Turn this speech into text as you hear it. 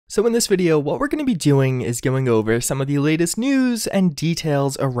So in this video, what we're going to be doing is going over some of the latest news and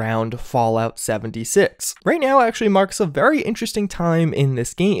details around Fallout 76. Right now actually marks a very interesting time in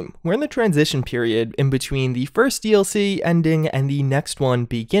this game. We're in the transition period in between the first DLC ending and the next one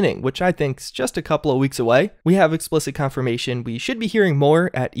beginning, which I think is just a couple of weeks away. We have explicit confirmation we should be hearing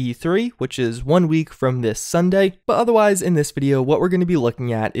more at E3, which is 1 week from this Sunday. But otherwise in this video, what we're going to be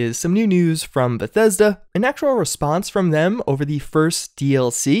looking at is some new news from Bethesda, an actual response from them over the first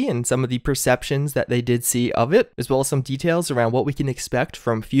DLC, and some of the perceptions that they did see of it, as well as some details around what we can expect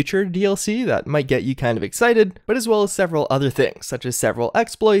from future DLC that might get you kind of excited, but as well as several other things, such as several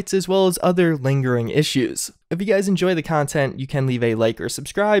exploits, as well as other lingering issues. If you guys enjoy the content, you can leave a like or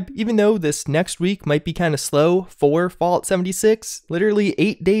subscribe, even though this next week might be kind of slow for Fallout 76. Literally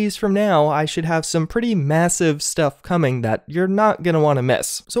 8 days from now, I should have some pretty massive stuff coming that you're not going to want to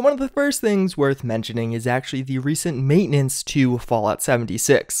miss. So one of the first things worth mentioning is actually the recent maintenance to Fallout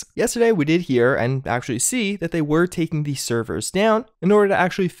 76. Yesterday we did hear and actually see that they were taking the servers down in order to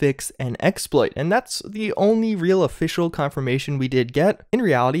actually fix an exploit, and that's the only real official confirmation we did get. In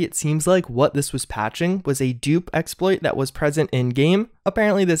reality, it seems like what this was patching was a dupe exploit that was present in game.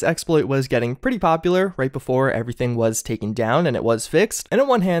 Apparently this exploit was getting pretty popular right before everything was taken down and it was fixed. And on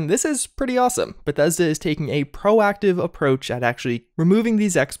one hand, this is pretty awesome. Bethesda is taking a proactive approach at actually removing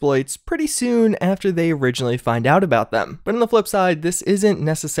these exploits pretty soon after they originally find out about them. But on the flip side, this isn't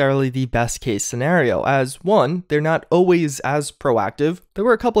necessarily the best case scenario, as one, they're not always as proactive. There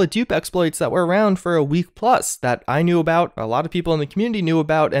were a couple of dupe exploits that were around for a week plus that I knew about, a lot of people in the community knew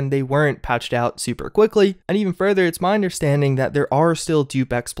about, and they weren't patched out super quickly. And even further, it's my understanding that there are still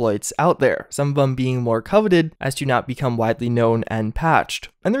dupe exploits out there, some of them being more coveted as to not become widely known and patched.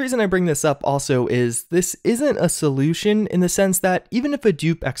 And the reason I bring this up also is this isn't a solution in the sense that even if a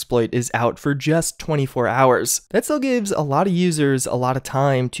dupe exploit is out for just 24 hours, that still gives a lot of users a lot of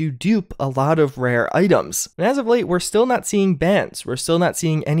time to dupe a lot of rare items. And as of late, we're still not seeing bans, we're still not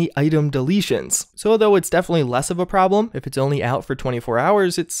seeing any item deletions. So although it's definitely less of a problem if it's only out for 24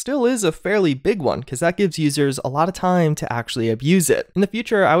 hours, it still is a fairly big one because that gives users a lot of time to actually abuse it. In the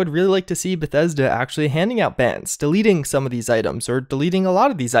future, I would really like to see Bethesda actually handing out bans, deleting some of these items, or deleting a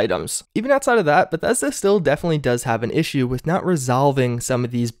lot of these items. Even outside of that, Bethesda still definitely does have an issue with not resolving some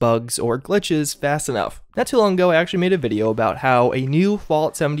of these bugs or glitches fast enough. Not too long ago, I actually made a video about how a new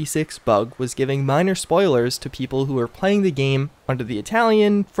Fallout 76 bug was giving minor spoilers to people who were playing the game under the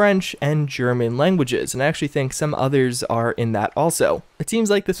Italian, French, and German languages, and I actually think some others are in that also. It seems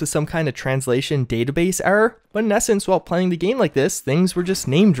like this was some kind of translation database error, but in essence, while playing the game like this, things were just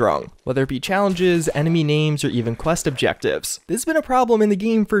named wrong, whether it be challenges, enemy names, or even quest objectives. This has been a problem in the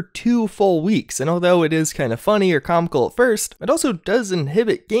game for 2 full weeks, and although it is kind of funny or comical at first, it also does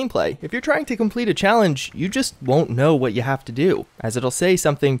inhibit gameplay. If you're trying to complete a challenge, you just won't know what you have to do, as it'll say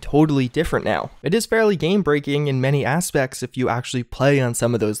something totally different now. It is fairly game-breaking in many aspects if you actually play on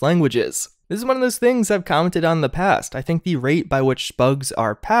some of those languages. This is one of those things I've commented on in the past. I think the rate by which bugs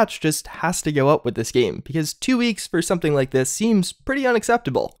are patched just has to go up with this game, because 2 weeks for something like this seems pretty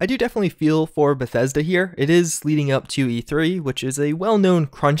unacceptable. I do definitely feel for Bethesda here. It is leading up to E3, which is a well-known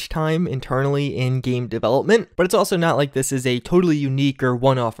crunch time internally in game development, but it's also not like this is a totally unique or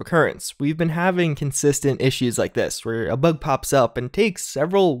one-off occurrence. We've been having consistent issues like this, where a bug pops up and takes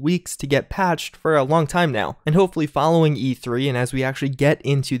several weeks to get patched for a long time now, and hopefully following E3 and as we actually get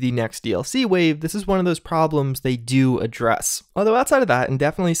into the next DLC wave, this is one of those problems they do address. Although outside of that, and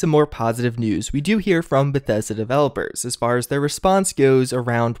definitely some more positive news, we do hear from Bethesda developers as far as their response goes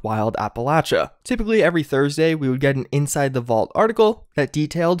around Wild Appalachia. Typically every Thursday we would get an Inside the Vault article that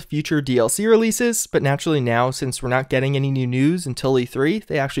detailed future DLC releases, but naturally now, since we're not getting any new news until E3,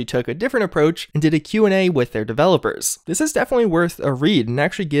 they actually took a different approach and did a Q&A with their developers. This is definitely worth a read and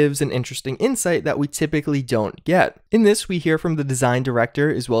actually gives an interesting insight that we typically don't get. In this, we hear from the design director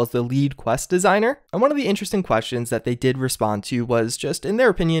as well as the lead quest designer, and one of the interesting questions that they did respond to was just, in their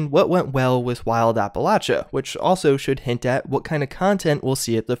opinion, what went well with Wild Appalachia, which also should hint at what kind of content we'll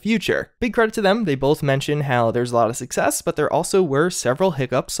see at the future. Big credit to them, they both mention how there's a lot of success, but there also were several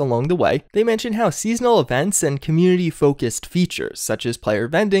hiccups along the way. They mentioned how seasonal events and community-focused features, such as player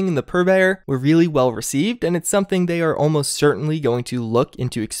vending and the purveyor, were really well received, and it's something they are almost certainly going to look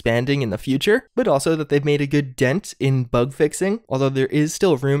into expanding in the future, but also that they've made a good dent in bug fixing, although there is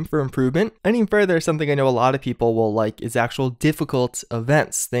still room for improvement. And even further, something I know a lot of people will like is actual difficult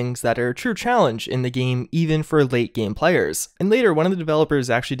events, things that are a true challenge in the game even for late game players. And later, one of the developers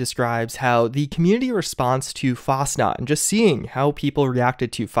actually describes how the community response to Fosnot and just seeing how people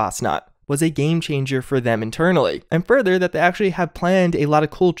reacted to Fosnot was a game changer for them internally, and further that they actually have planned a lot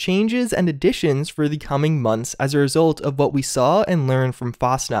of cool changes and additions for the coming months as a result of what we saw and learned from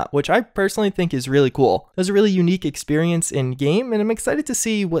Fosnot, which I personally think is really cool. It was a really unique experience in game, and I'm excited to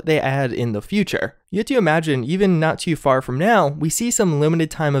see what they add in the future. You have to imagine, even not too far from now, we see some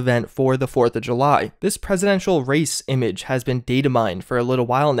limited time event for the 4th of July. This presidential race image has been data mined for a little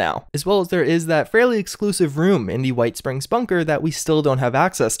while now, as well as there is that fairly exclusive room in the White Springs bunker that we still don't have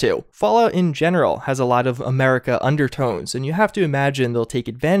access to. Fallout in general has a lot of America undertones, and you have to imagine they'll take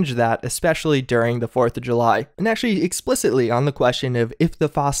advantage of that, especially during the 4th of July. And actually explicitly on the question of if the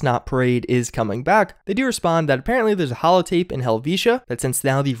Fosnot parade is coming back, they do respond that apparently there's a holotape in Helvetia, that since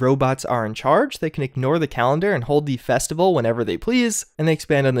now the robots are in charge, they can ignore the calendar and hold the festival whenever they please, and they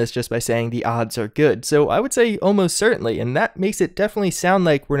expand on this just by saying the odds are good. So I would say almost certainly, and that makes it definitely sound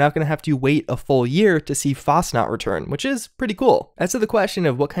like we're not going to have to wait a full year to see Fosnot return, which is pretty cool. As to the question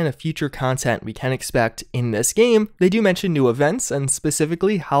of what kind of future content we can expect in this game, they do mention new events, and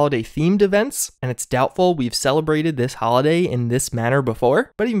specifically holiday themed events, and it's doubtful we've celebrated this holiday in this manner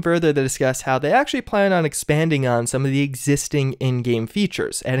before, but even further they discuss how they actually plan on expanding on some of the existing in-game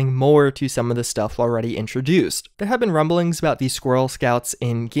features, adding more to some of the stuff already introduced. There have been rumblings about the Squirrel Scouts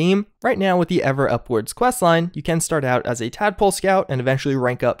in-game. Right now with the Ever Upwards questline, you can start out as a Tadpole Scout and eventually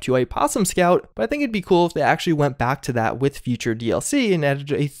rank up to a Possum Scout, but I think it'd be cool if they actually went back to that with future DLC and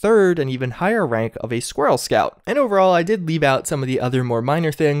added a third and even higher rank of a Squirrel Scout. And overall, I did leave out some of the other more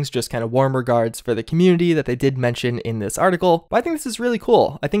minor things, just kind of warm regards for the community that they did mention in this article, but I think this is really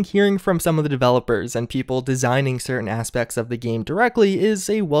cool. I think hearing from some of the developers and people designing certain aspects of the game directly is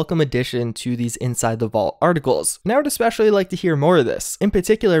a welcome addition to these Inside the Vault articles. And I would especially like to hear more of this, in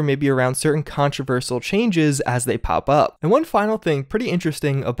particular maybe around certain controversial changes as they pop up. And one final thing pretty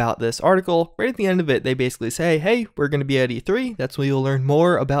interesting about this article, right at the end of it they basically say, hey, we're going to be at E3, that's where you'll learn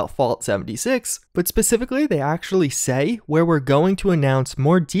more about Fallout 76, but specifically they actually say where we're going to announce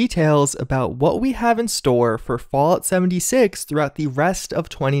more details about what we have in store for Fallout 76 throughout the rest of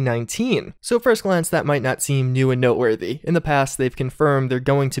 2019. So at first glance that might not seem new and noteworthy. In the past they've confirmed they're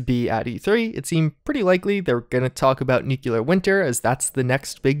going to be at E3, it seemed pretty likely they're going to talk about Nuclear Winter as that's the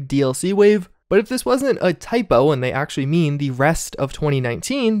next big DLC wave. But if this wasn't a typo and they actually mean the rest of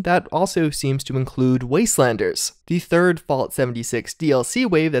 2019, that also seems to include Wastelanders, the third Fallout 76 DLC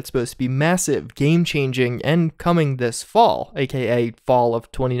wave that's supposed to be massive, game-changing, and coming this fall, aka fall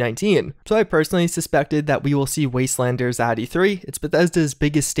of 2019. So I personally suspected that we will see Wastelanders at E3. It's Bethesda's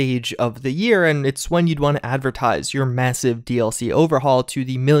biggest stage of the year, and it's when you'd want to advertise your massive DLC overhaul to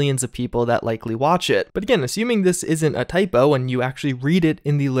the millions of people that likely watch it. But again, assuming this isn't a typo and you actually read it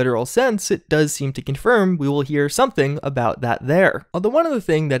in the literal sense, it does seem to confirm we will hear something about that there. Although one other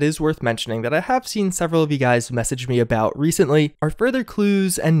thing that is worth mentioning that I have seen several of you guys message me about recently are further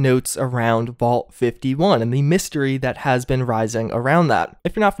clues and notes around Vault 51 and the mystery that has been rising around that.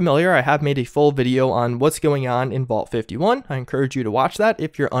 If you're not familiar, I have made a full video on what's going on in Vault 51. I encourage you to watch that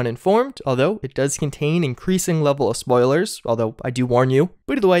if you're uninformed, although it does contain increasing level of spoilers, although I do warn you.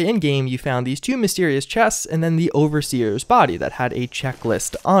 But either way, in game you found these two mysterious chests and then the Overseer's body that had a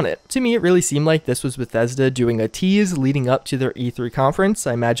checklist on it. To me it really seemed like this was Bethesda doing a tease leading up to their E3 conference.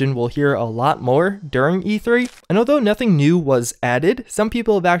 I imagine we'll hear a lot more during E3. And although nothing new was added, some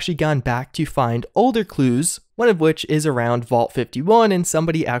people have actually gone back to find older clues, one of which is around Vault 51 and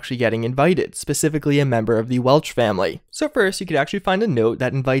somebody actually getting invited, specifically a member of the Welch family. So first, you could actually find a note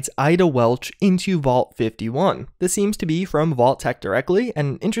that invites Ida Welch into Vault 51. This seems to be from Vault-Tec directly,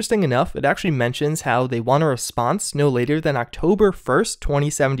 and interesting enough, it actually mentions how they want a response no later than October 1st,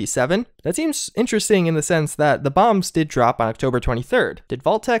 2077. That seems interesting in the sense that the bombs did drop on October 23rd. Did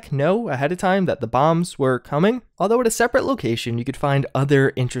Vault-Tec know ahead of time that the bombs were coming? Although at a separate location, you could find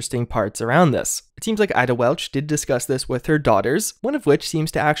other interesting parts around this. It seems like Ida Welch did discuss this with her daughters, one of which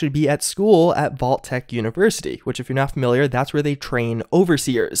seems to actually be at school at Vault-Tec University, which if you're not familiar, that's where they train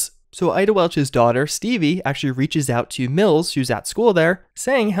overseers. So Ida Welch's daughter, Stevie, actually reaches out to Mills, who's at school there,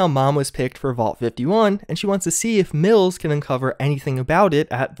 saying how mom was picked for Vault 51, and she wants to see if Mills can uncover anything about it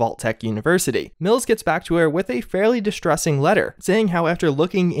at Vault-Tec University. Mills gets back to her with a fairly distressing letter, saying how after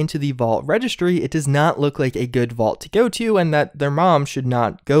looking into the Vault registry, it does not look like a good vault to go to, and that their mom should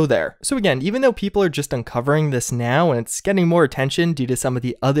not go there. So again, even though people are just uncovering this now, and it's getting more attention due to some of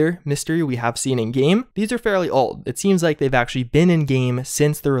the other mystery we have seen in game, these are fairly old. It seems like they've actually been in game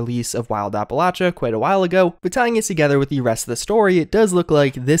since the release piece of Wild Appalachia quite a while ago, but tying it together with the rest of the story, it does look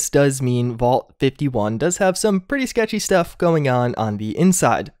like this does mean Vault 51 does have some pretty sketchy stuff going on the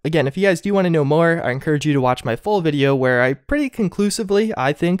inside. Again, if you guys do want to know more, I encourage you to watch my full video where I pretty conclusively,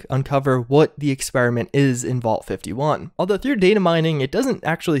 I think, uncover what the experiment is in Vault 51. Although through data mining, it doesn't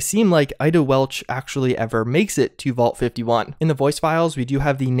actually seem like Ida Welch actually ever makes it to Vault 51. In the voice files, we do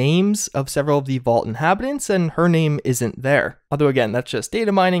have the names of several of the Vault inhabitants, and her name isn't there. Although again, that's just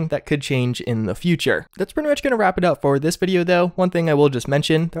data mining, that could change in the future. That's pretty much going to wrap it up for this video though. One thing I will just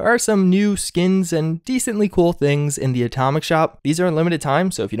mention, there are some new skins and decently cool things in the Atomic Shop. These are in limited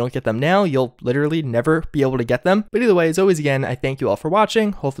time, so if you don't get them now, you'll literally never be able to get them. But either way, as always again, I thank you all for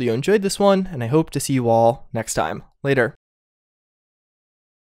watching. Hopefully you enjoyed this one, and I hope to see you all next time. Later.